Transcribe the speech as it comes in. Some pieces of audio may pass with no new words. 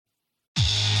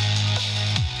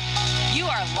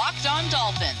are Locked On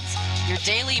Dolphins, your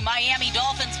daily Miami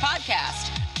Dolphins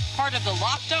podcast, part of the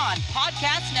Locked On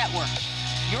Podcast Network,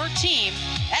 your team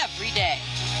every day.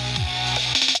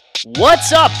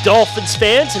 What's up, Dolphins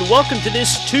fans, and welcome to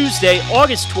this Tuesday,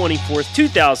 August 24th,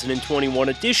 2021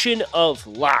 edition of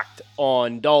Locked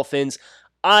On Dolphins.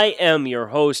 I am your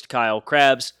host, Kyle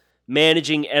Krabs,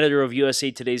 managing editor of USA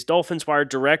Today's Dolphins Wire,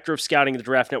 director of scouting at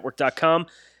thedraftnetwork.com,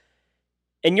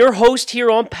 and your host here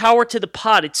on Power to the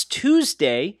Pod. It's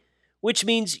Tuesday, which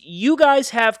means you guys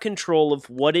have control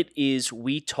of what it is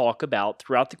we talk about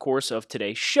throughout the course of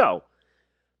today's show.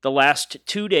 The last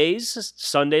 2 days,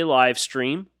 Sunday live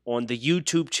stream on the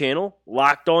YouTube channel,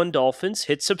 Locked On Dolphins.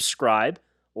 Hit subscribe,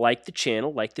 like the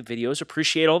channel, like the videos,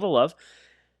 appreciate all the love.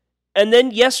 And then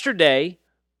yesterday,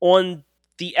 on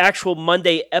the actual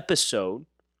Monday episode,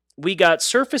 we got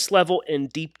surface level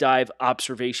and deep dive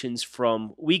observations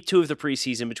from week 2 of the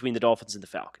preseason between the Dolphins and the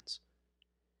Falcons.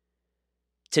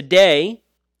 Today,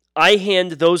 I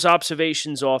hand those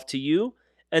observations off to you,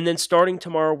 and then starting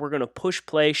tomorrow, we're going to push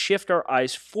play, shift our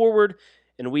eyes forward,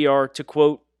 and we are, to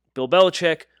quote Bill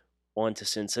Belichick, on to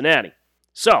Cincinnati.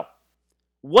 So,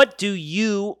 what do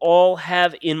you all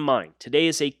have in mind? Today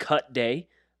is a cut day.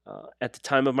 At the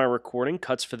time of my recording,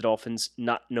 cuts for the Dolphins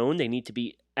not known. They need to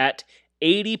be at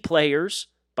 80 players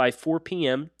by 4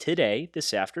 p.m. today,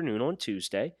 this afternoon on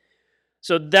Tuesday.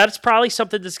 So that's probably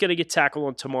something that's going to get tackled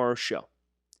on tomorrow's show.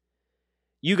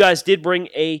 You guys did bring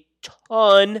a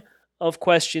ton of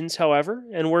questions, however,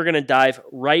 and we're going to dive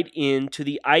right into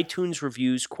the iTunes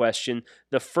reviews question.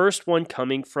 The first one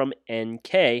coming from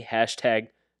NK, hashtag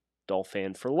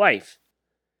Dolphin for life.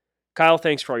 Kyle,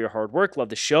 thanks for all your hard work. Love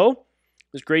the show.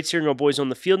 It was great seeing our boys on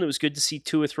the field, and it was good to see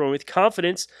Tua throwing with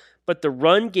confidence, but the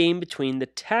run game between the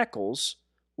tackles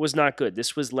was not good.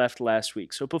 This was left last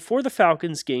week, so before the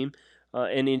Falcons game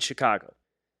and in Chicago.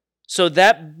 So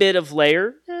that bit of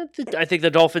layer, I think the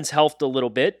Dolphins helped a little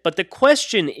bit, but the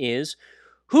question is,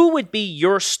 who would be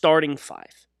your starting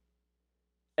five?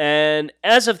 And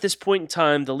as of this point in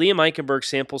time, the Liam Eichenberg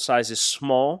sample size is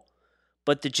small,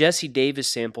 but the Jesse Davis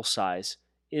sample size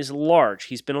is large.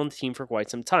 He's been on the team for quite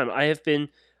some time. I have been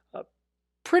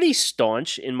pretty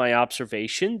staunch in my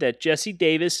observation that Jesse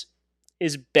Davis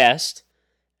is best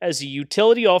as a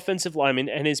utility offensive lineman,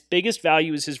 and his biggest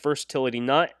value is his versatility,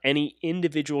 not any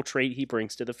individual trait he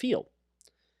brings to the field.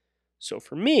 So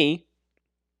for me,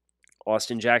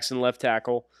 Austin Jackson left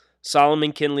tackle,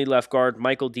 Solomon Kinley left guard,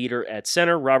 Michael Dieter at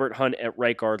center, Robert Hunt at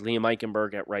right guard, Liam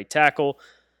Eichenberg at right tackle.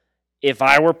 If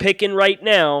I were picking right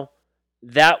now,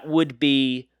 that would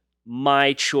be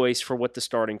my choice for what the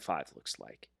starting five looks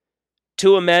like.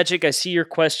 Tua Magic, I see your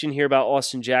question here about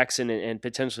Austin Jackson and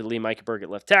potentially Liam Eichenberg at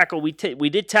left tackle. We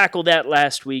did tackle that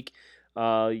last week.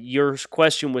 Your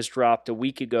question was dropped a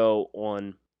week ago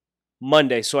on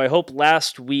Monday, so I hope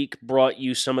last week brought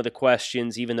you some of the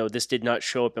questions, even though this did not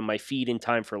show up in my feed in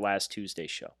time for last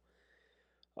Tuesday's show.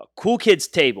 Cool Kids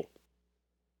Table.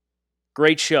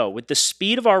 Great show. With the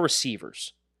speed of our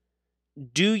receivers,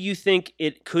 do you think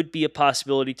it could be a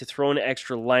possibility to throw an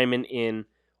extra lineman in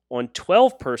on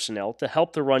 12 personnel to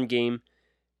help the run game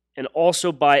and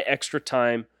also buy extra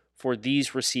time for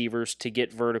these receivers to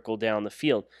get vertical down the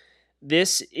field?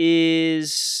 This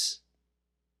is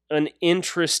an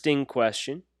interesting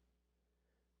question.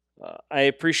 I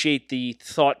appreciate the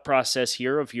thought process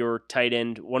here of your tight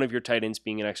end, one of your tight ends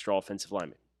being an extra offensive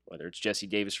lineman, whether it's Jesse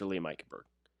Davis or Liam Eichenberg.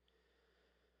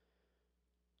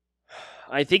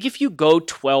 I think if you go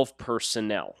 12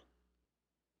 personnel,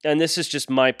 and this is just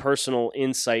my personal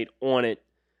insight on it,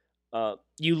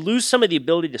 you lose some of the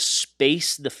ability to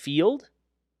space the field,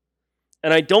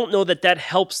 and I don't know that that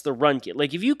helps the run game.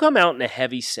 Like if you come out in a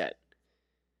heavy set,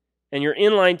 and your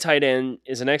inline tight end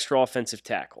is an extra offensive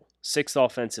tackle, sixth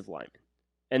offensive lineman,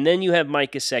 and then you have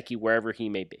Mike Gesicki wherever he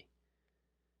may be,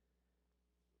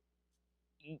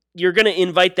 you're going to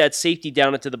invite that safety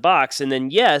down into the box, and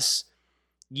then yes,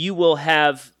 you will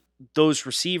have those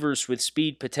receivers with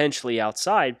speed potentially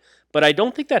outside, but I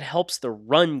don't think that helps the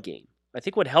run game. I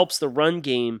think what helps the run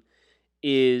game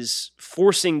is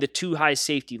forcing the too high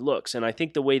safety looks, and I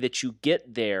think the way that you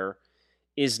get there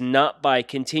is not by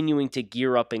continuing to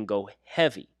gear up and go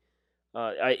heavy.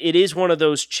 It is one of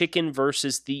those chicken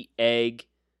versus the egg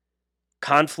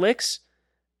conflicts,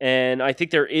 and I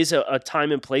think there is a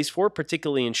time and place for it,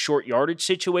 particularly in short yardage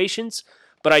situations.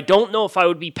 But I don't know if I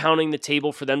would be pounding the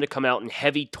table for them to come out in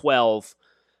heavy 12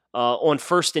 on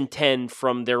 1st and 10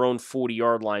 from their own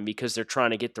 40-yard line because they're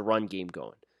trying to get the run game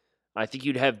going. I think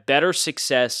you'd have better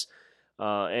success.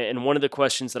 And one of the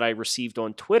questions that I received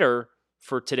on Twitter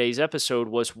for today's episode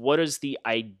was, what is the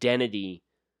identity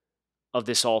of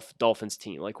this Dolphins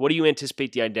team? Like, what do you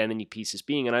anticipate the identity pieces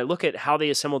being? And I look at how they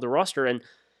assembled the roster, and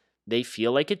they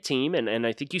feel like a team, and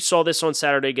I think you saw this on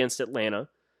Saturday against Atlanta.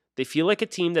 They feel like a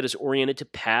team that is oriented to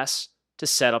pass to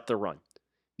set up the run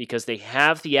because they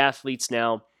have the athletes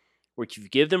now where if you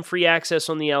give them free access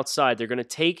on the outside, they're going to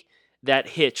take that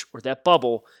hitch or that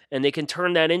bubble, and they can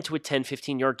turn that into a 10,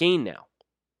 15-yard gain now.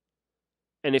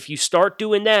 And if you start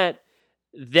doing that,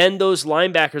 then those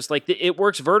linebackers, like it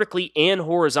works vertically and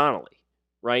horizontally,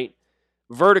 right?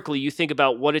 Vertically, you think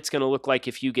about what it's going to look like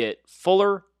if you get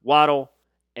Fuller, Waddle,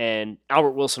 and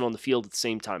Albert Wilson on the field at the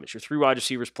same time. It's your 3 wide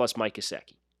receivers plus Mike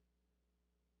Gesicki,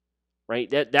 right?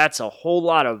 That's a whole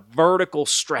lot of vertical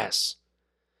stress.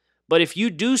 But if you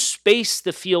do space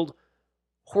the field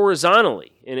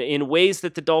horizontally in ways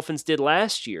that the Dolphins did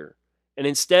last year, and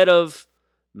instead of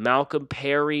Malcolm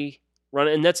Perry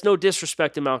running, and that's no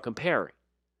disrespect to Malcolm Perry,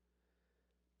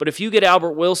 but if you get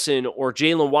Albert Wilson or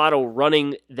Jalen Waddle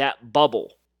running that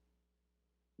bubble,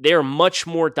 they're much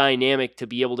more dynamic to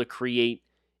be able to create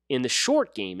in the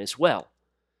short game as well.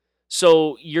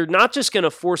 So you're not just going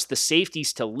to force the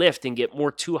safeties to lift and get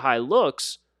more too high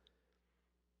looks,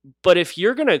 but if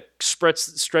you're going to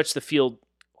stretch the field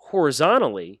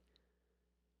horizontally,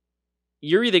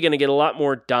 you're either going to get a lot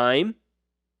more dime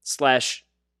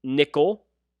 / nickel,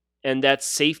 and that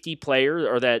safety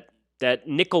player or that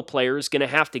nickel player is going to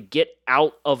have to get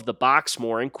out of the box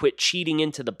more and quit cheating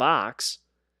into the box,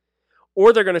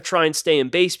 or they're going to try and stay in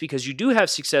base because you do have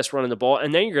success running the ball,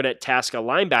 and then you're going to task a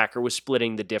linebacker with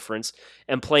splitting the difference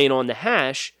and playing on the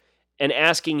hash and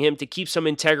asking him to keep some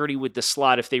integrity with the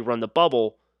slot if they run the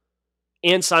bubble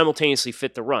and simultaneously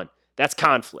fit the run. That's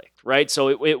conflict, right? So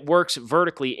it works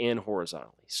vertically and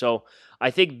horizontally. So I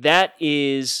think that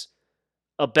is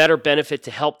a better benefit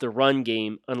to help the run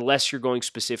game unless you're going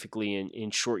specifically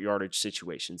in short yardage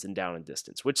situations and down and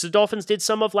distance, which the Dolphins did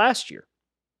some of last year.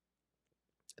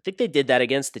 I think they did that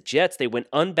against the Jets. They went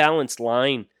unbalanced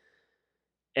line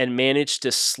and managed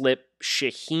to slip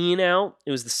Shaheen out.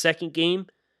 It was the second game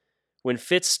when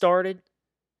Fitz started,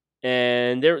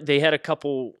 and they had a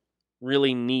couple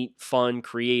really neat, fun,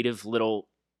 creative little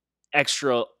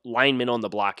extra linemen on the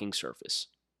blocking surface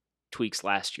tweaks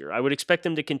last year. I would expect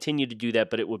them to continue to do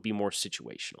that, but it would be more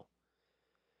situational.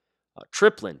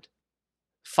 Tripland,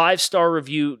 5-star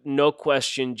review, no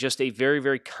question, just a very,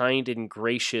 very kind and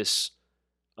gracious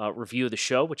review of the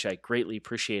show, which I greatly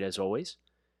appreciate as always.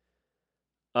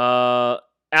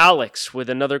 Alex with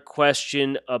another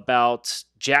question about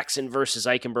Jackson versus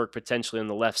Eichenberg potentially on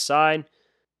the left side.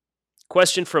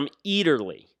 Question from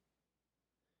Eaterly.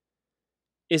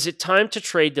 Is it time to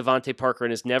trade Devontae Parker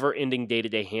and his never-ending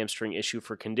day-to-day hamstring issue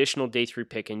for a conditional day 3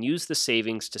 pick and use the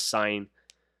savings to sign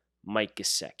Mike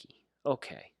Gesicki?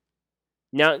 Okay.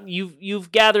 Now,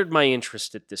 you've gathered my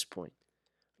interest at this point.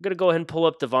 I'm going to go ahead and pull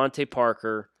up Devontae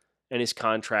Parker and his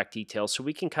contract details so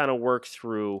we can kind of work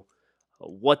through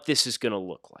what this is going to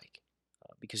look like.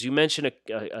 Because you mentioned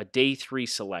a day 3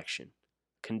 selection,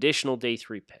 conditional day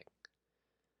 3 pick.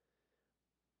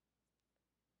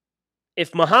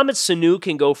 If Mohamed Sanu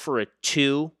can go for a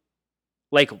 2,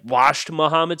 like washed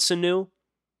Mohamed Sanu,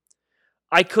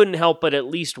 I couldn't help but at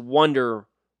least wonder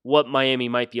what Miami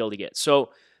might be able to get.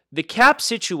 So the cap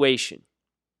situation,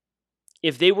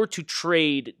 if they were to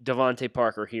trade Devontae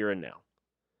Parker here and now,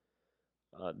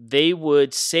 they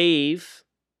would save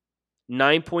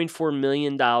 $9.4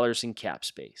 million in cap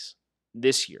space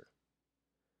this year.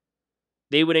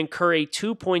 They would incur a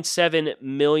 $2.7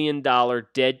 million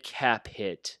dead cap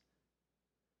hit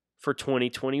for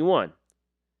 2021.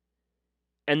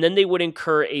 And then they would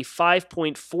incur a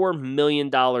 $5.4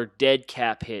 million dead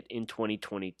cap hit in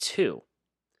 2022.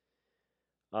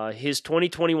 His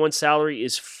 2021 salary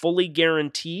is fully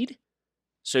guaranteed,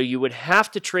 so you would have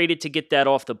to trade it to get that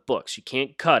off the books. You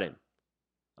can't cut him.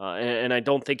 And I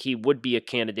don't think he would be a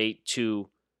candidate to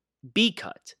be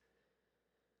cut.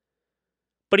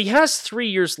 But he has 3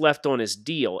 years left on his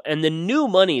deal, and the new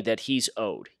money that he's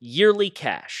owed, yearly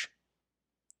cash,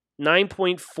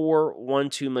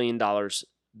 $9.412 million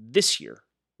this year,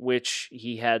 which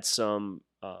he had some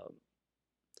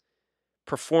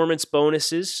performance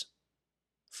bonuses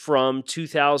from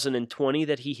 2020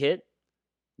 that he hit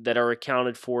that are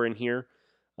accounted for in here,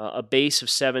 a base of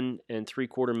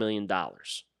 $7.75 million.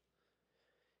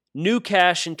 New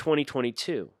cash in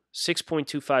 2022,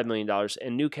 $6.25 million,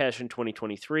 and new cash in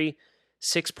 2023,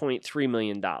 $6.3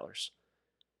 million.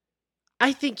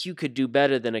 I think you could do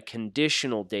better than a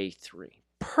conditional day 3,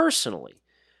 personally.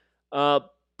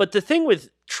 But the thing with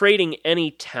trading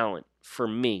any talent, for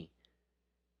me,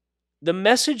 the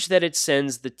message that it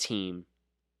sends the team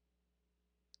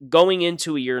going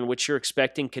into a year in which you're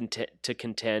expecting to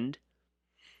contend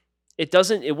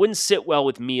it wouldn't sit well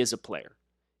with me as a player.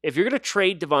 If you're going to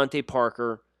trade Devontae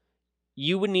Parker,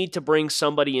 you would need to bring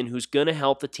somebody in who's going to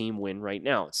help the team win right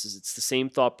now. It's the same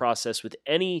thought process with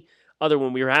any other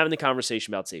one. We were having the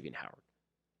conversation about Xavier Howard.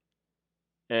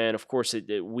 And of course,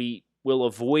 we will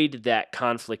avoid that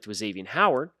conflict with Xavier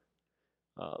Howard.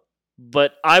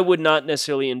 But I would not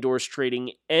necessarily endorse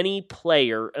trading any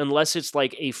player unless it's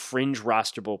like a fringe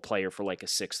rosterable player for like a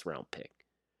 6th round pick.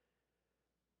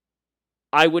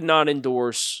 I would not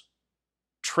endorse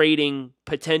trading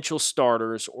potential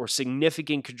starters or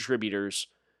significant contributors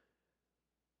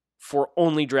for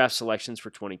only draft selections for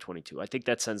 2022. I think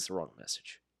that sends the wrong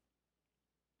message.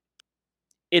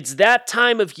 It's that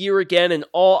time of year again, and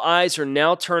all eyes are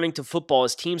now turning to football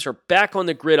as teams are back on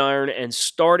the gridiron and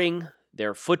starting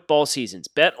their football seasons.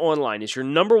 BetOnline is your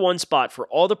number one spot for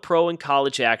all the pro and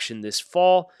college action this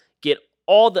fall. Get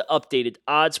all the updated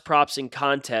odds, props, and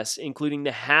contests, including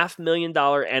the $500,000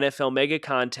 NFL Mega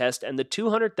Contest and the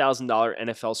 $200,000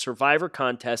 NFL Survivor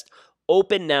Contest,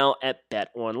 open now at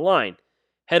BetOnline.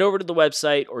 Head over to the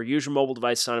website or use your mobile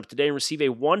device, sign up today, and receive a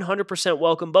 100%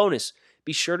 welcome bonus.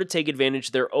 Be sure to take advantage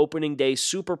of their opening day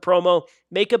super promo.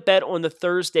 Make a bet on the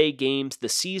Thursday games, the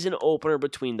season opener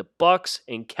between the Bucs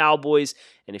and Cowboys.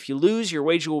 And if you lose, your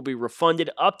wager will be refunded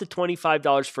up to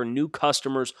 $25 for new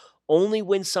customers only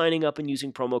when signing up and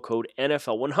using promo code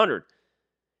NFL100.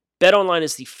 BetOnline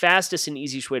is the fastest and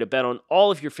easiest way to bet on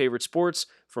all of your favorite sports,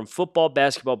 from football,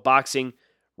 basketball, boxing,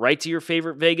 right to your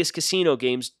favorite Vegas casino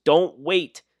games. Don't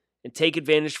wait and take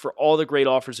advantage for all the great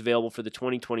offers available for the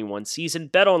 2021 season.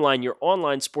 BetOnline, your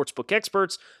online sportsbook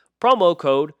experts. Promo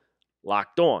code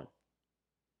LOCKEDON.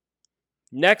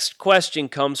 Next question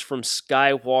comes from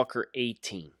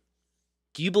Skywalker18.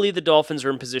 Do you believe the Dolphins are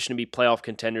in position to be playoff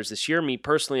contenders this year? Me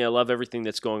personally, I love everything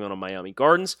that's going on in Miami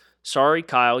Gardens. Sorry,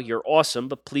 Kyle, you're awesome,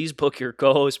 but please book your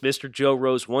co-host, Mr. Joe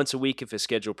Rose, once a week if his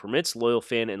schedule permits. Loyal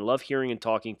fan and love hearing and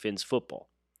talking Fins football.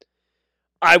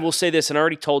 I will say this, and I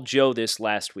already told Joe this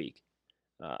last week.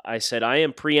 I said, I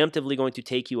am preemptively going to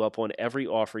take you up on every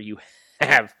offer you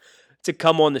have to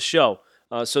come on the show.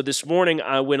 So this morning,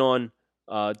 I went on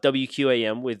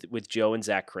WQAM with Joe and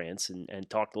Zach Krantz and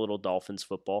talked a little Dolphins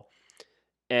football.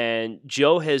 And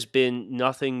Joe has been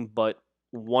nothing but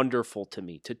wonderful to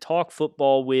me to talk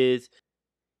football with.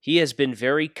 He has been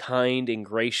very kind and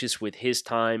gracious with his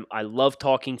time. I love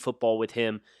talking football with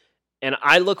him. And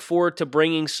I look forward to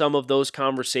bringing some of those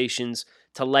conversations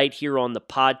to light here on the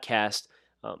podcast.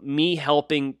 Me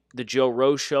helping the Joe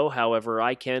Rose Show however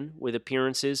I can with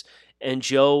appearances, and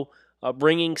Joe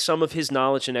bringing some of his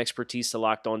knowledge and expertise to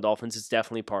Locked On Dolphins is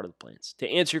definitely part of the plans. To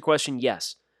answer your question,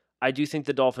 yes, I do think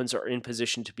the Dolphins are in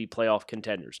position to be playoff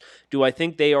contenders. Do I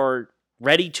think they are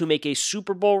ready to make a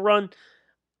Super Bowl run?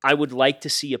 I would like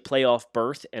to see a playoff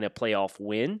berth and a playoff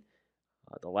win.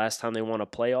 The last time they won a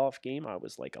playoff game, I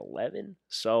was like 11.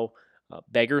 So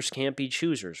beggars can't be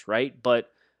choosers, right?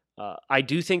 But I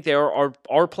do think they are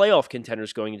playoff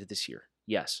contenders going into this year.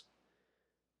 Yes.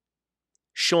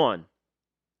 Sean,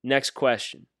 next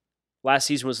question. Last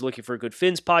season was looking for a good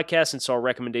Fins podcast and saw a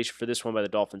recommendation for this one by the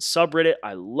Dolphins subreddit.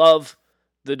 I love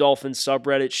the Dolphins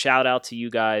subreddit. Shout out to you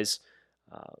guys.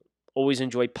 Always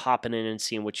enjoy popping in and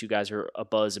seeing what you guys are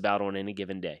abuzz about on any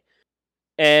given day.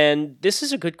 And this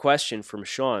is a good question from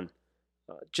Sean.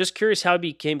 Just curious how he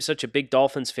became such a big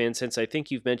Dolphins fan, since I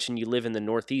think you've mentioned you live in the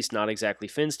Northeast, not exactly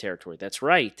Fins territory. That's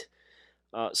right.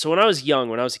 So when I was young,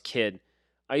 when I was a kid,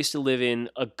 I used to live in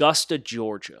Augusta,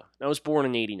 Georgia. I was born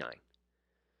in 89.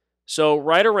 So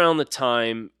right around the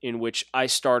time in which I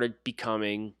started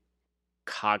becoming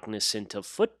cognizant of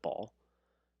football,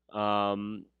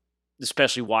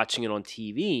 especially watching it on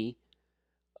TV,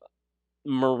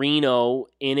 Marino,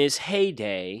 in his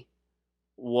heyday,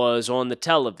 was on the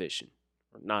television.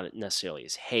 Not necessarily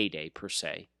his heyday, per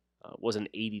se. It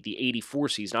wasn't the 84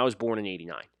 season. I was born in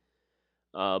 89.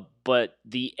 But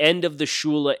the end of the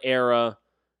Shula era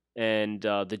and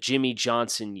the Jimmy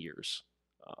Johnson years,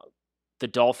 the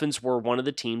Dolphins were one of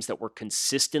the teams that were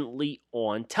consistently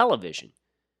on television.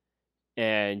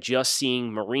 And just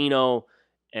seeing Marino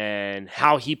and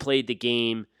how he played the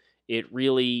game, it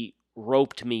really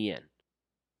roped me in.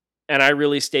 And I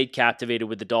really stayed captivated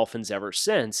with the Dolphins ever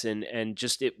since. And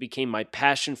just it became my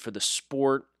passion for the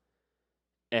sport.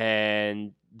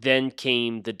 And then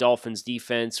came the Dolphins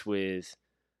defense with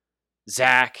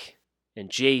Zach and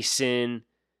Jason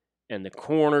and the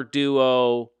corner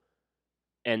duo.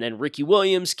 And then Ricky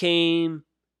Williams came.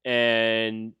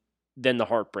 And then the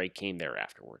heartbreak came there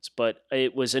afterwards. But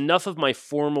it was enough of my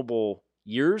formable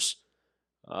years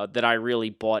that I really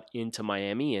bought into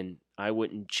Miami, and I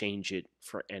wouldn't change it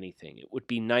for anything. It would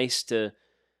be nice to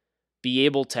be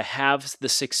able to have the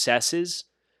successes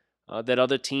that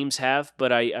other teams have,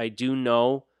 but I do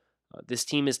know this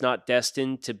team is not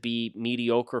destined to be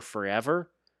mediocre forever.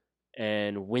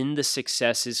 And when the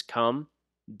successes come,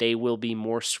 they will be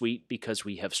more sweet because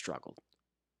we have struggled.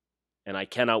 And I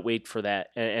cannot wait for that.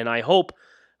 And I hope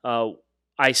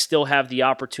I still have the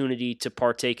opportunity to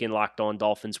partake in Locked On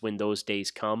Dolphins when those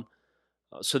days come,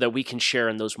 so that we can share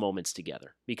in those moments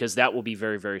together, because that will be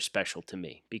very, very special to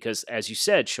me. Because as you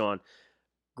said, Sean,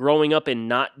 growing up in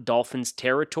not Dolphins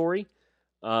territory,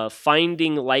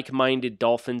 finding like-minded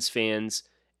Dolphins fans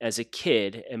as a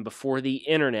kid and before the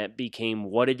internet became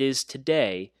what it is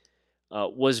today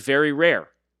was very rare.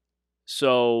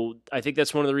 So I think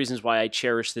that's one of the reasons why I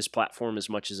cherish this platform as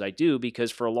much as I do,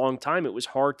 because for a long time it was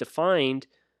hard to find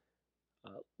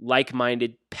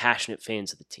like-minded, passionate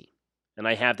fans of the team. And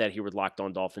I have that here with Locked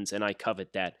On Dolphins, and I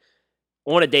covet that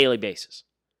on a daily basis.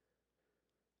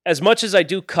 As much as I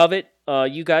do covet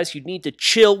you guys, you need to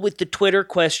chill with the Twitter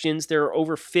questions. There are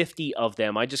over 50 of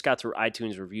them. I just got through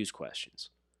iTunes reviews questions.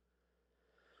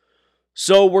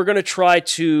 So we're going to try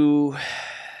to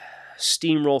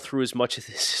steamroll through as much of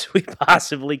this as we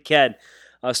possibly can.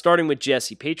 Starting with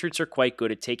Jesse. Patriots are quite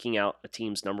good at taking out a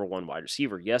team's number one wide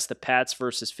receiver. Yes, the Pats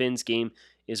versus Finns game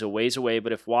is a ways away,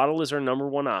 but if Waddle is our number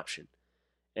one option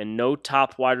and no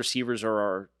top wide receivers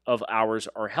of ours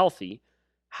are healthy,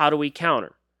 how do we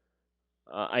counter?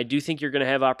 I do think you're going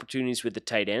to have opportunities with the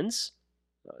tight ends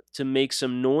to make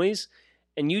some noise,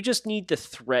 and you just need the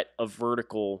threat of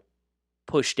vertical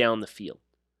push down the field.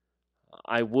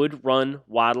 I would run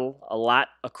Waddle a lot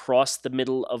across the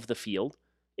middle of the field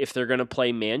if they're going to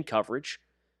play man coverage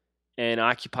and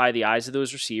occupy the eyes of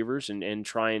those receivers and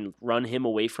try and run him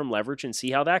away from leverage and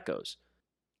see how that goes.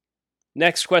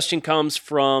 Next question comes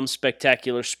from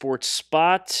Spectacular Sports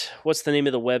Spot. What's the name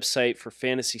of the website for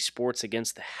fantasy sports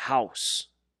against the house?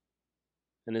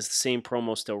 And is the same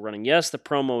promo still running? Yes, the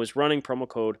promo is running. Promo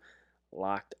code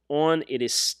Locked On. It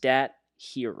is Stat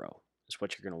Hero. Is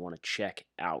what you're going to want to check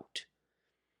out.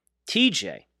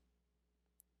 TJ,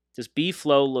 does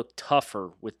B-Flow look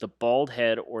tougher with the bald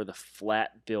head or the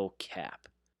flat bill cap?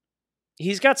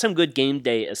 He's got some good game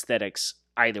day aesthetics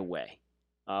either way.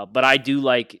 But I do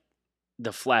like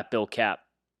the flat bill cap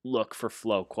look for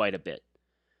Flo quite a bit.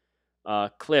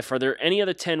 Cliff, are there any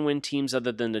other 10-win teams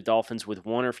other than the Dolphins with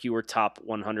one or fewer top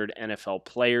 100 NFL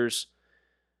players?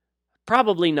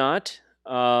 Probably not.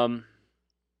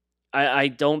 I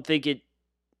don't think it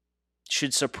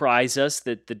should surprise us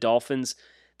that the Dolphins,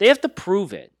 they have to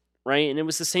prove it, right? And it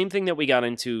was the same thing that we got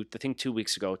into, I think, 2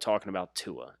 weeks ago, talking about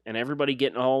Tua, and everybody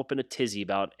getting all up in a tizzy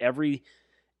about every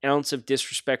ounce of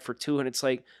disrespect for Tua, and it's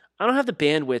like, I don't have the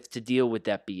bandwidth to deal with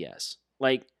that BS.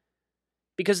 Like,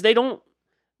 because they don't,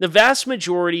 the vast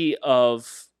majority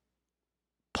of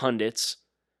pundits,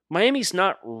 Miami's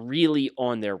not really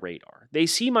on their radar. They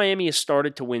see Miami has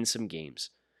started to win some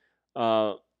games.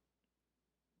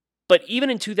 But even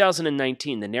in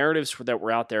 2019, the narratives that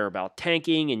were out there about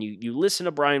tanking, and you listen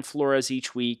to Brian Flores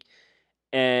each week,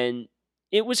 and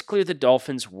it was clear the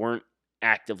Dolphins weren't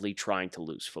actively trying to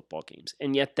lose football games.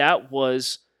 And yet that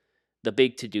was the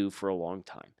big to-do for a long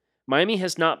time. Miami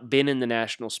has not been in the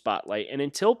national spotlight, and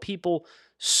until people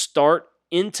start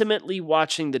intimately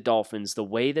watching the Dolphins the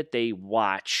way that they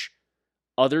watch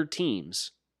other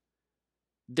teams,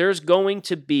 there's going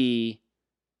to be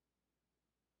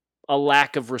a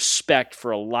lack of respect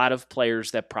for a lot of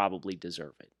players that probably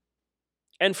deserve it.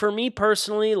 And for me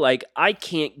personally, like, I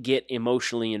can't get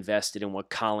emotionally invested in what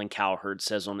Colin Cowherd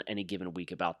says on any given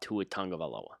week about Tua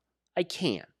Tagovailoa. I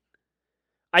can't.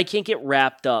 I can't get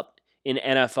wrapped up in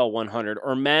NFL 100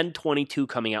 or Madden 22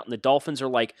 coming out and the Dolphins are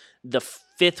like the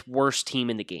fifth worst team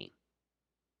in the game.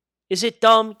 Is it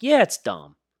dumb? Yeah, it's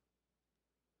dumb.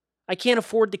 I can't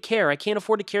afford to care. I can't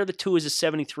afford to care that Tua is a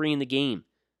 73 in the game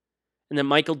and then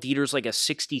Michael Dieter's like a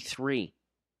 63.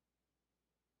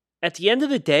 At the end of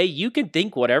the day, you can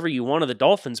think whatever you want of the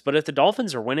Dolphins, but if the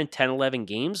Dolphins are winning 10, 11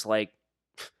 games, like,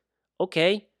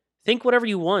 okay, think whatever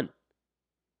you want.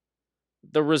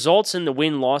 The results in the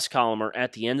win-loss column are,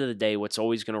 at the end of the day, what's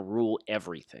always going to rule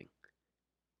everything.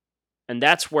 And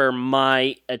that's where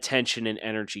my attention and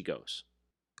energy goes.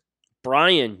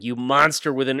 Brian, you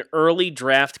monster, with an early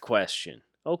draft question.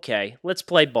 Okay, let's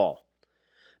play ball.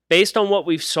 Based on what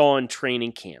we saw in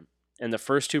training camp and the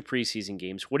first two preseason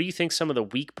games, what do you think some of the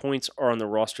weak points are on the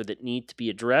roster that need to be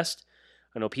addressed?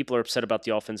 I know people are upset about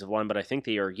the offensive line, but I think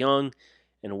they are young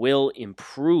and will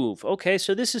improve. Okay,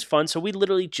 so this is fun. So we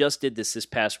literally just did this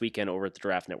past weekend over at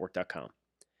thedraftnetwork.com.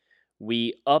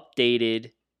 We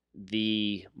updated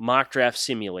the mock draft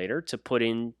simulator to put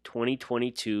in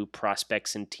 2022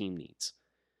 prospects and team needs.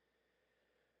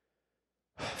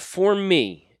 For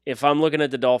me, if I'm looking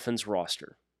at the Dolphins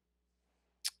roster,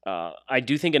 I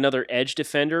do think another edge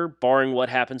defender, barring what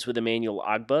happens with Emmanuel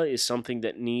Agba, is something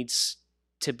that needs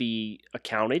to be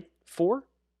accounted for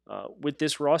with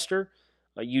this roster.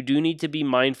 You do need to be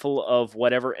mindful of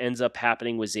whatever ends up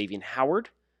happening with Xavier Howard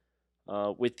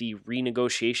with the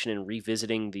renegotiation and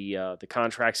revisiting the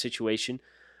contract situation.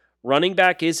 Running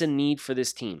back is a need for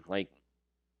this team. Like,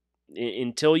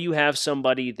 until you have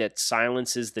somebody that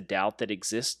silences the doubt that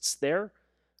exists there,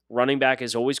 running back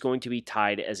is always going to be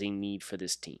tied as a need for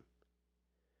this team.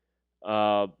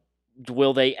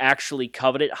 Will they actually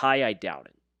covet it high? I doubt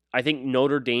it. I think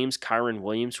Notre Dame's Kyron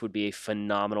Williams would be a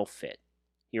phenomenal fit.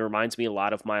 He reminds me a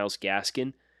lot of Myles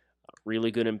Gaskin, really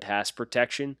good in pass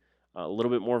protection, a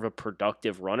little bit more of a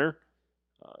productive runner,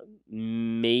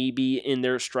 maybe in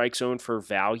their strike zone for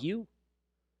value.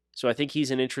 So I think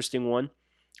he's an interesting one.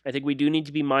 I think we do need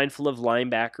to be mindful of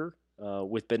linebacker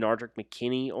with Benardrick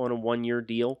McKinney on a 1-year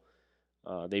deal.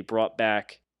 They brought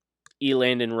back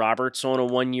Elandon Roberts on a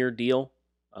 1-year deal.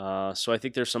 So I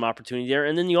think there's some opportunity there.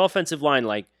 And then the offensive line,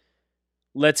 like,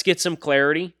 let's get some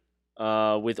clarity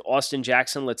with Austin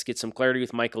Jackson. Let's get some clarity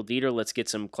with Michael Dieter. Let's get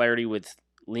some clarity with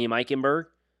Liam Eichenberg.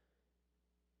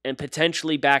 And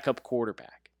potentially backup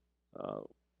quarterback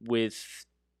with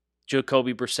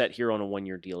Jacoby Brissett here on a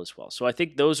 1-year deal as well. So I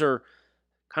think those are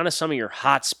kind of some of your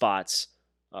hot spots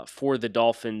for the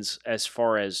Dolphins as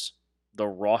far as the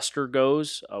roster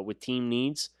goes with team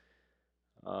needs.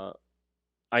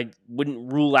 I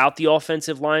wouldn't rule out the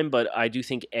offensive line, but I do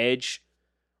think edge,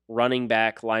 running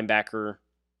back, linebacker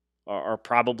are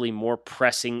probably more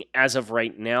pressing as of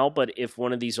right now. But if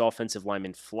one of these offensive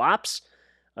linemen flops,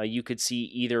 you could see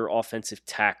either offensive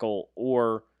tackle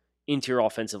or interior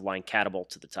offensive line catapult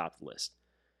to the top of the list.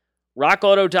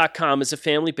 RockAuto.com is a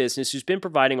family business who's been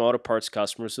providing auto parts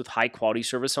customers with high-quality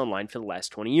service online for the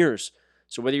last 20 years.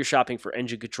 So whether you're shopping for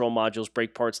engine control modules,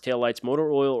 brake parts, taillights, motor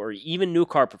oil, or even new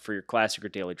carpet for your classic or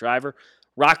daily driver,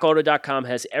 RockAuto.com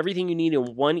has everything you need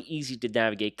in one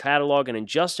easy-to-navigate catalog, and in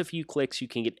just a few clicks, you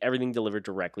can get everything delivered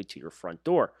directly to your front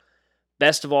door.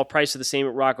 Best of all, prices are the same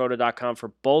at RockAuto.com for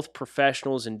both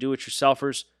professionals and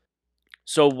do-it-yourselfers.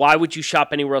 So why would you shop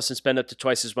anywhere else and spend up to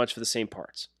twice as much for the same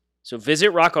parts? So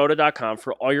visit RockAuto.com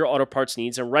for all your auto parts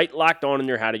needs and write Locked On in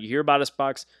their How Did You Hear About Us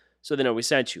box so they know we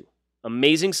sent you.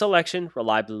 Amazing selection,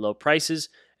 reliably low prices,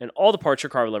 and all the parts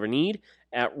your car will ever need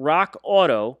at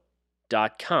RockAuto.com.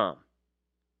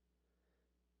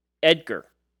 Edgar.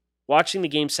 Watching the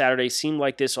game Saturday seemed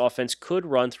like this offense could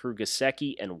run through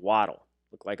Gesicki and Waddle.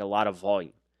 Looked like a lot of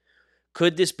volume.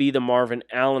 Could this be the Marvin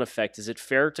Allen effect? Is it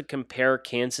fair to compare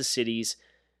Kansas City's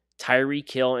Tyreek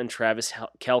Hill and Travis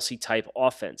Kelce type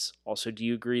offense? Also, do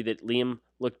you agree that Liam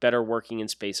looked better working in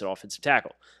space at offensive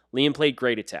tackle? Liam played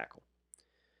great at tackle.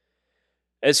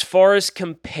 As far as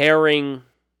comparing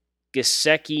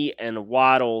Gesicki and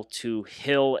Waddle to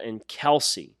Hill and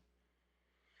Kelce,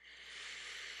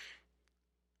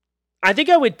 I think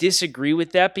I would disagree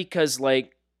with that because,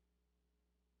 like,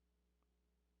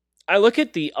 I look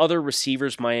at the other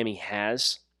receivers Miami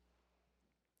has,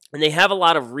 and they have a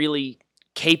lot of really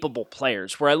capable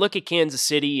players. Where I look at Kansas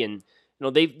City, and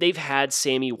they've had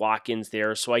Sammy Watkins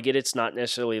there, so I get it's not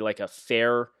necessarily like a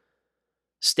fair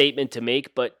statement to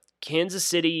make, but Kansas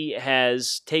City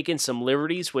has taken some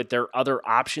liberties with their other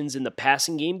options in the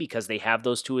passing game because they have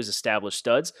those two as established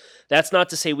studs. That's not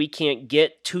to say we can't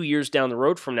get 2 years down the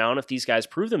road from now, and if these guys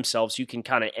prove themselves, you can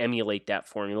kind of emulate that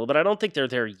formula, but I don't think they're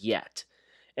there yet.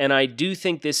 And I do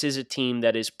think this is a team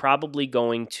that is probably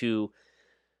going to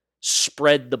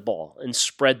spread the ball and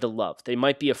spread the love. They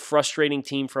might be a frustrating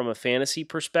team from a fantasy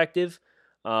perspective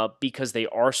because they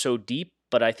are so deep,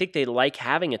 but I think they like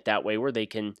having it that way where they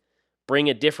can bring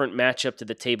a different matchup to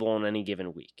the table on any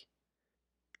given week.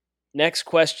 Next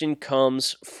question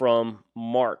comes from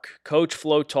Mark. Coach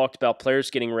Flo talked about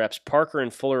players getting reps. Parker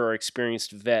and Fuller are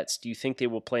experienced vets. Do you think they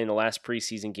will play in the last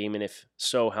preseason game? And if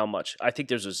so, how much? I think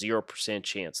there's a 0%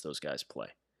 chance those guys play.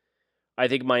 I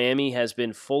think Miami has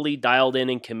been fully dialed in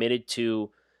and committed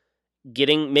to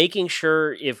making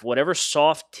sure if whatever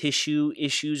soft tissue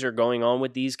issues are going on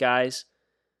with these guys,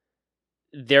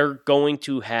 they're going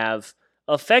to have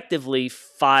effectively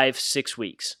 5-6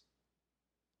 weeks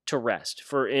to rest.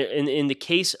 For in the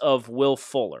case of Will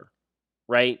Fuller,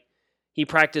 right? He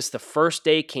practiced the first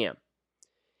day camp.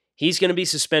 He's going to be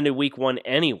suspended week 1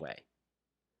 anyway.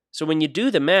 So when you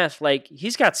do the math, like,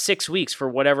 he's got 6 weeks for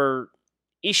whatever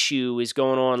issue is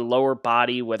going on lower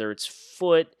body, whether it's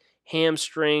foot,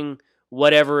 hamstring,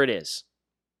 whatever it is.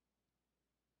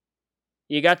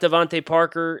 You got Devontae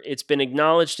Parker. It's been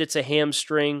acknowledged it's a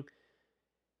hamstring.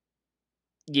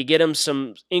 You get him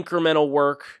some incremental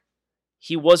work.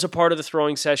 He was a part of the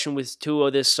throwing session with Tua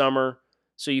this summer,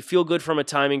 so you feel good from a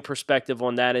timing perspective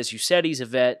on that. As you said, he's a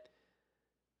vet.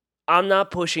 I'm not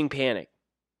pushing panic.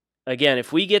 Again,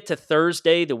 if we get to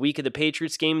Thursday, the week of the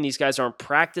Patriots game, and these guys aren't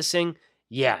practicing,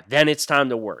 yeah, then it's time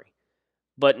to worry.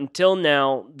 But until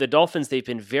now, the Dolphins, they've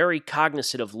been very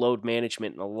cognizant of load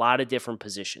management in a lot of different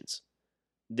positions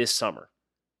this summer.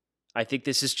 I think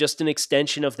this is just an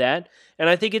extension of that. And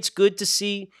I think it's good to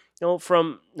see,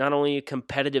 from not only a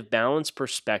competitive balance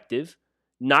perspective,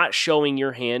 not showing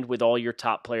your hand with all your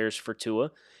top players for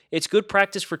Tua. It's good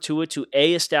practice for Tua to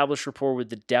A, establish rapport with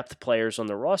the depth players on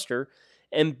the roster,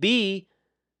 and B,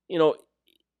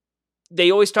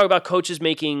 they always talk about coaches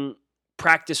making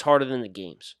practice harder than the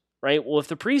games, right? Well, if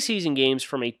the preseason games,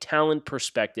 from a talent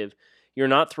perspective, you're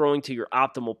not throwing to your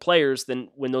optimal players, then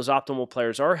when those optimal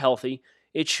players are healthy,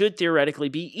 it should theoretically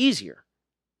be easier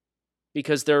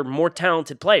because they're more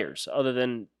talented players other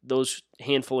than those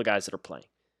handful of guys that are playing.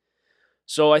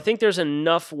 So I think there's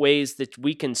enough ways that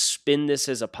we can spin this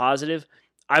as a positive.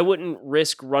 I wouldn't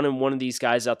risk running one of these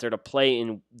guys out there to play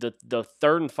in the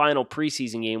third and final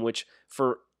preseason game, which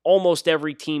for almost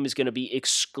every team is going to be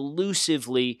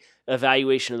exclusively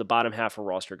evaluation of the bottom half of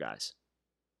roster guys.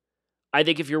 I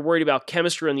think if you're worried about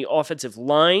chemistry on the offensive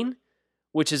line,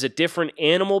 which is a different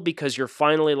animal because you're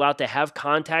finally allowed to have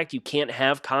contact. You can't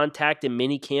have contact in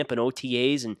minicamp and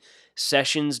OTAs and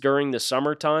sessions during the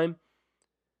summertime.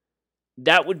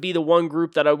 That would be the one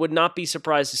group that I would not be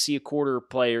surprised to see a quarter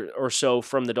player or so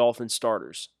from the Dolphins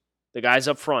starters, the guys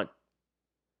up front,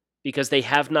 because they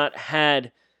have not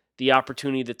had the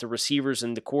opportunity that the receivers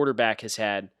and the quarterback has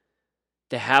had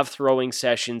to have throwing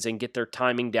sessions and get their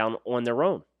timing down on their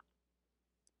own.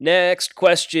 Next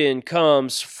question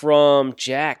comes from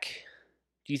Jack.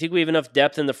 Do you think we have enough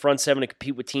depth in the front seven to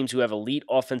compete with teams who have elite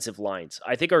offensive lines?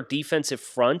 I think our defensive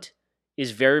front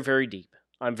is very, very deep.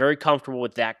 I'm very comfortable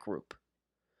with that group.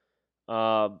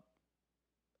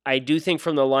 I do think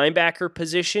from the linebacker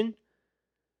position,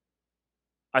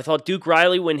 I thought Duke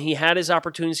Riley, when he had his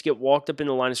opportunities to get walked up in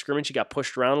the line of scrimmage, he got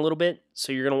pushed around a little bit.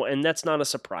 So and that's not a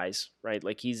surprise, right?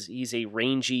 Like he's a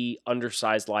rangy,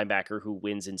 undersized linebacker who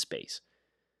wins in space.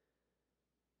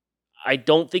 I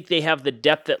don't think they have the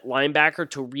depth at linebacker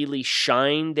to really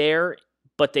shine there,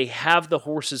 but they have the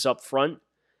horses up front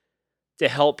to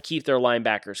help keep their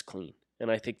linebackers clean, and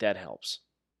I think that helps.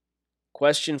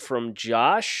 Question from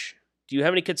Josh. Do you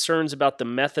have any concerns about the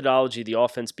methodology of the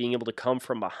offense being able to come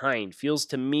from behind? Feels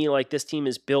to me like this team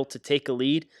is built to take a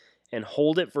lead and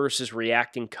hold it versus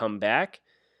react and come back.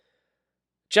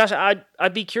 Josh,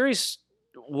 I'd be curious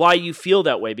why you feel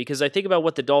that way, because I think about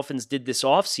what the Dolphins did this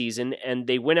offseason, and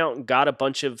they went out and got a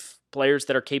bunch of players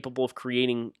that are capable of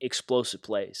creating explosive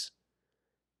plays.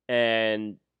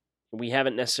 And we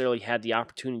haven't necessarily had the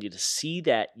opportunity to see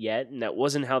that yet, and that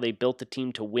wasn't how they built the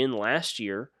team to win last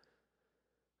year.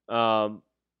 But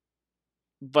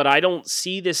I don't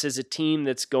see this as a team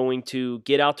that's going to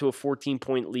get out to a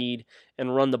 14-point lead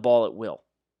and run the ball at will.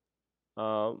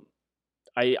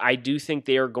 I do think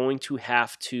they are going to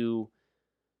have to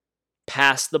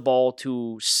pass the ball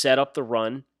to set up the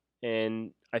run,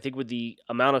 and I think with the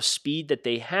amount of speed that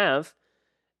they have,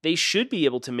 they should be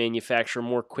able to manufacture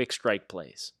more quick strike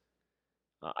plays.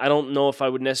 I don't know if I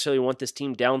would necessarily want this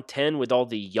team down 10 with all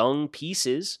the young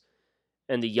pieces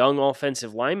and the young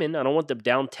offensive linemen. I don't want them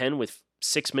down 10 with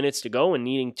 6 minutes to go and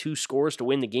needing 2 scores to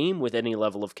win the game with any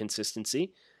level of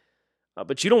consistency.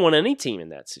 But you don't want any team in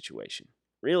that situation,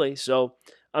 really. So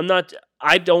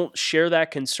I don't share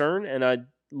that concern, and I'd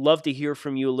love to hear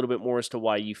from you a little bit more as to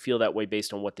why you feel that way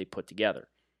based on what they put together.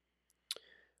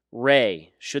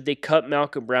 Ray, should they cut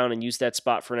Malcolm Brown and use that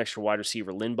spot for an extra wide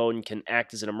receiver? Lynn Bowden can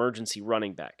act as an emergency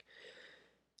running back.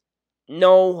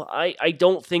 No, I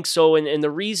don't think so. And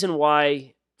the reason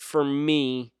why, for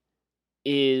me,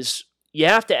 is you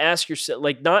have to ask yourself,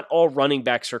 like, not all running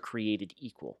backs are created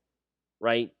equal,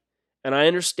 right? And I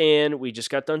understand we just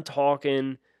got done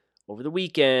talking over the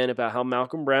weekend about how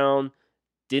Malcolm Brown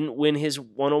didn't win his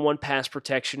one-on-one pass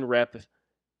protection rep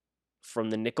from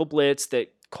the nickel blitz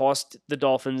that cost the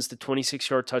Dolphins the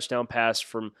 26-yard touchdown pass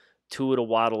from Tua to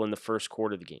Waddle in the first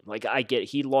quarter of the game. Like, I get it.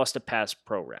 He lost a pass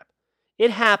pro rep.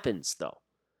 It happens, though.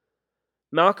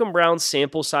 Malcolm Brown's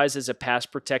sample size as a pass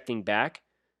protecting back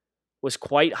was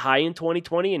quite high in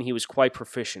 2020, and he was quite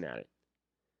proficient at it.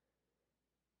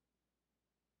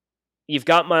 You've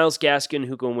got Myles Gaskin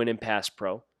who can win in pass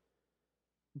pro,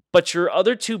 but your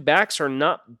other 2 backs are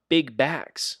not big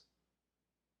backs.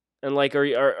 And like,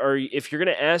 if you're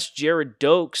going to ask Jared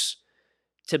Dokes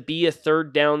to be a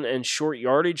third down and short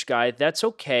yardage guy, that's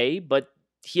okay, but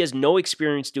he has no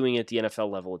experience doing it at the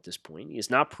NFL level at this point. He has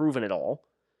not proven it all.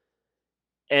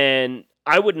 And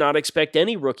I would not expect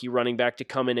any rookie running back to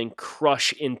come in and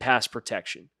crush in pass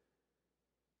protection.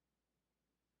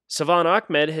 Salvon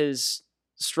Ahmed has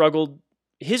struggled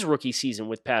his rookie season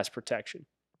with pass protection.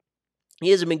 He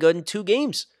hasn't been good in 2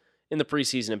 games in the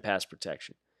preseason in pass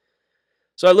protection.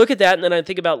 So I look at that and then I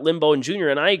think about Lynn Bowden Jr.,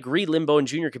 and I agree Lynn Bowden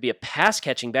Jr. could be a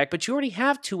pass-catching back, but you already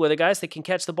have 2 other guys that can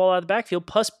catch the ball out of the backfield,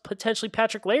 plus potentially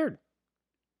Patrick Laird.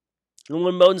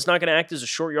 Lynn Bowden's not going to act as a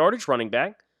short yardage running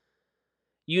back.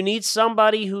 You need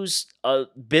somebody who's a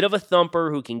bit of a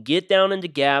thumper, who can get down into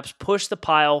gaps, push the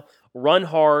pile, run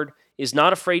hard, is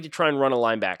not afraid to try and run a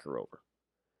linebacker over.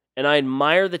 And I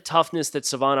admire the toughness that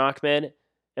Salvon Ahmed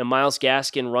and Myles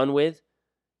Gaskin run with,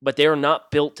 but they are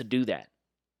not built to do that.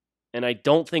 And I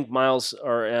don't think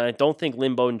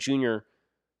Lynn Bowden Jr.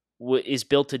 is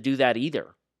built to do that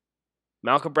either.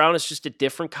 Malcolm Brown is just a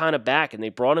different kind of back, and they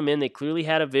brought him in. They clearly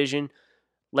had a vision.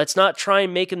 Let's not try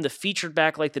and make him the featured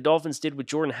back like the Dolphins did with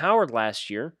Jordan Howard last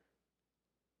year.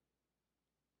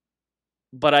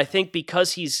 But I think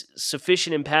because he's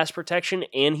sufficient in pass protection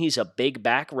and he's a big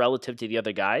back relative to the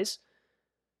other guys,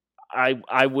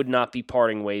 I would not be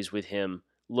parting ways with him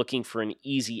looking for an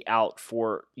easy out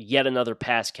for yet another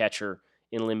pass catcher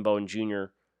in Lynn Bowden Jr.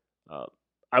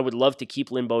 I would love to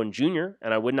keep Lynn Bowden Jr.,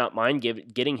 and I would not mind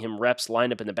getting him reps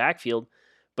lined up in the backfield,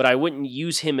 but I wouldn't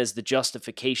use him as the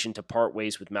justification to part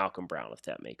ways with Malcolm Brown, if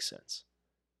that makes sense.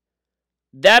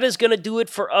 That is going to do it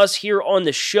for us here on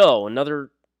the show.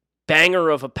 Another banger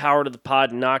of a Power to the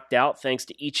Pod knocked out, thanks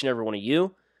to each and every one of you.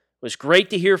 It was great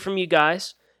to hear from you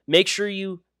guys. Make sure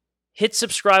you hit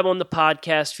subscribe on the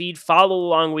podcast feed. Follow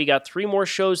along. We got 3 more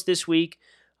shows this week.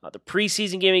 The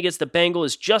preseason game against the Bengals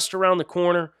is just around the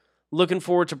corner. Looking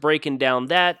forward to breaking down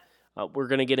that. We're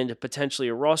going to get into potentially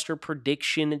a roster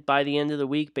prediction by the end of the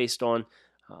week based on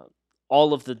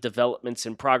all of the developments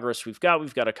and progress we've got.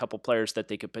 We've got a couple players that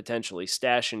they could potentially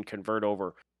stash and convert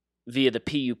over via the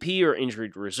PUP or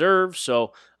injured reserve.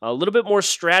 So a little bit more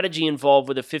strategy involved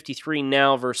with a 53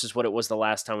 now versus what it was the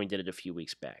last time we did it a few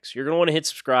weeks back. So you're going to want to hit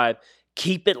subscribe.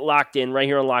 Keep it locked in right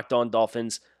here on Locked On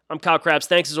Dolphins. I'm Kyle Krabs.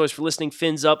 Thanks as always for listening.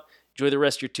 Fins up. Enjoy the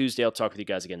rest of your Tuesday. I'll talk with you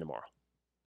guys again tomorrow.